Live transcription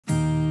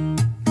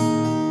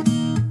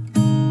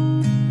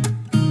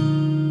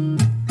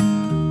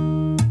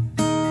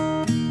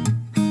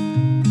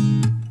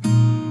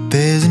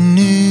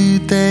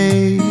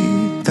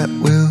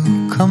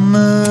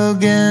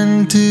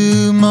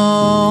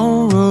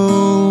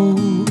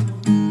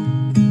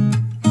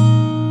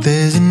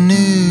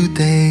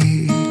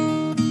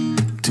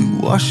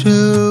wash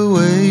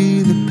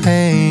away the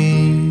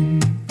pain.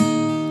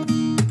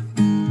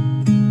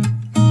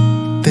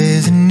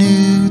 There's a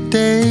new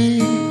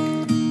day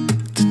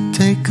to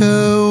take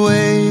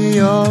away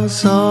your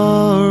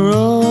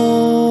sorrow,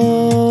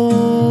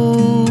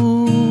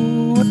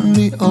 and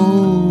the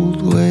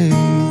old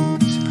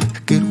ways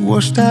get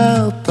washed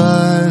out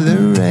by the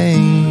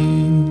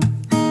rain.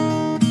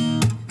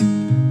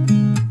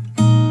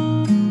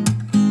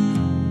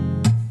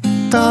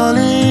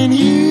 Darling,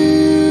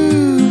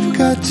 you've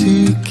got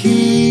to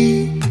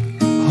keep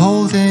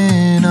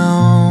holding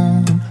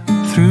on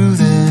through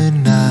the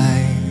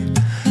night,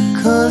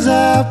 'cause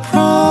I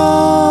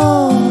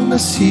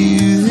promise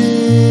you this: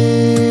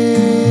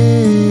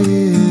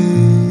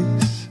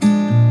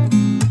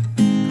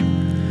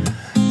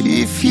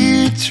 if you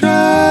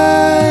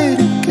try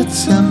to get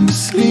some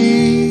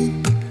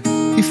sleep,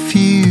 if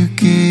you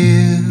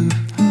give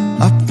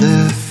up the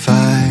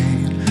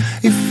fight,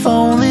 if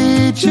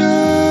only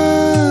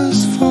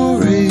just for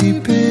a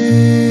bit,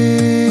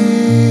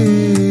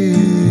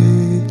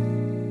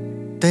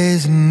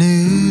 there's a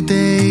new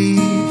day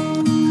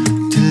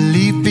to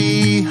leave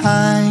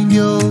behind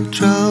your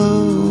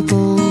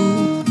troubles.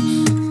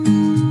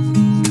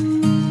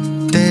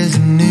 There's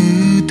a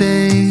new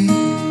day,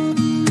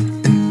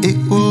 and it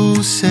will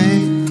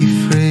set you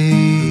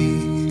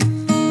free.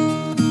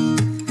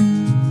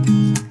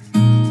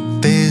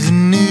 There's a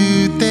new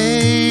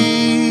day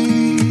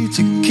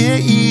to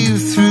get you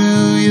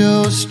through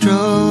your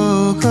struggles.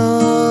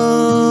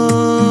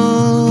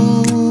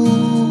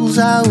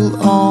 I will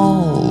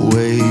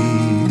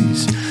always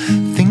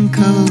think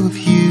of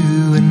you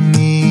and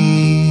me.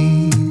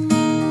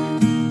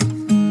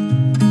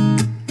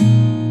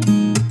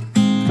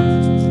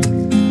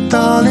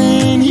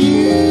 Darling,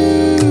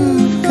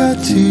 you've got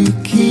to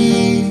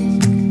keep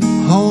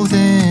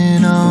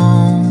holding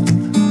on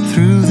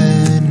through the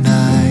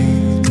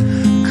night,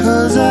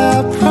 'cause I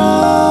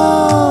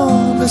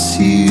promise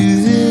you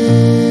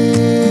this: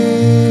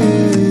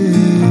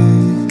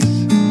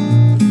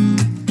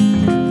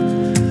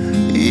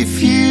 if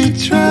you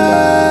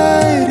try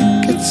to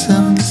get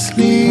some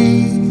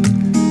sleep,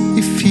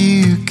 if you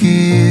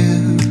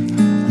give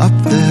up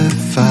the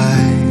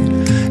fight,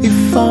 if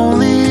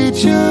only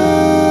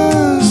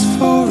just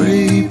for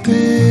a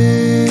bit,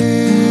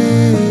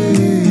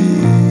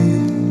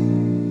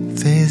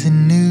 there's a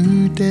new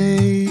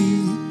day.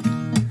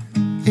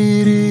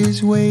 It is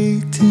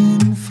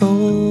waiting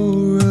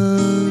for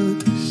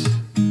us.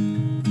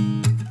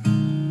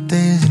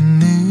 There's a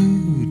new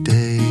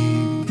day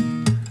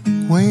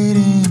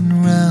waiting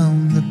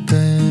round the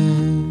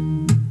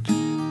bend.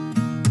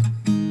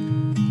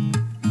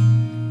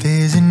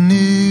 There's a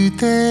new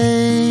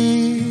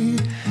day,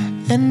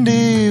 and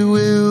it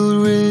will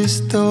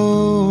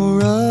restore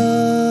us.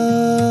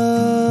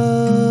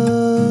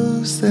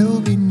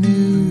 There'll be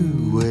new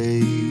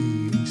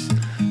ways.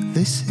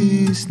 This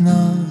is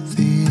not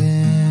the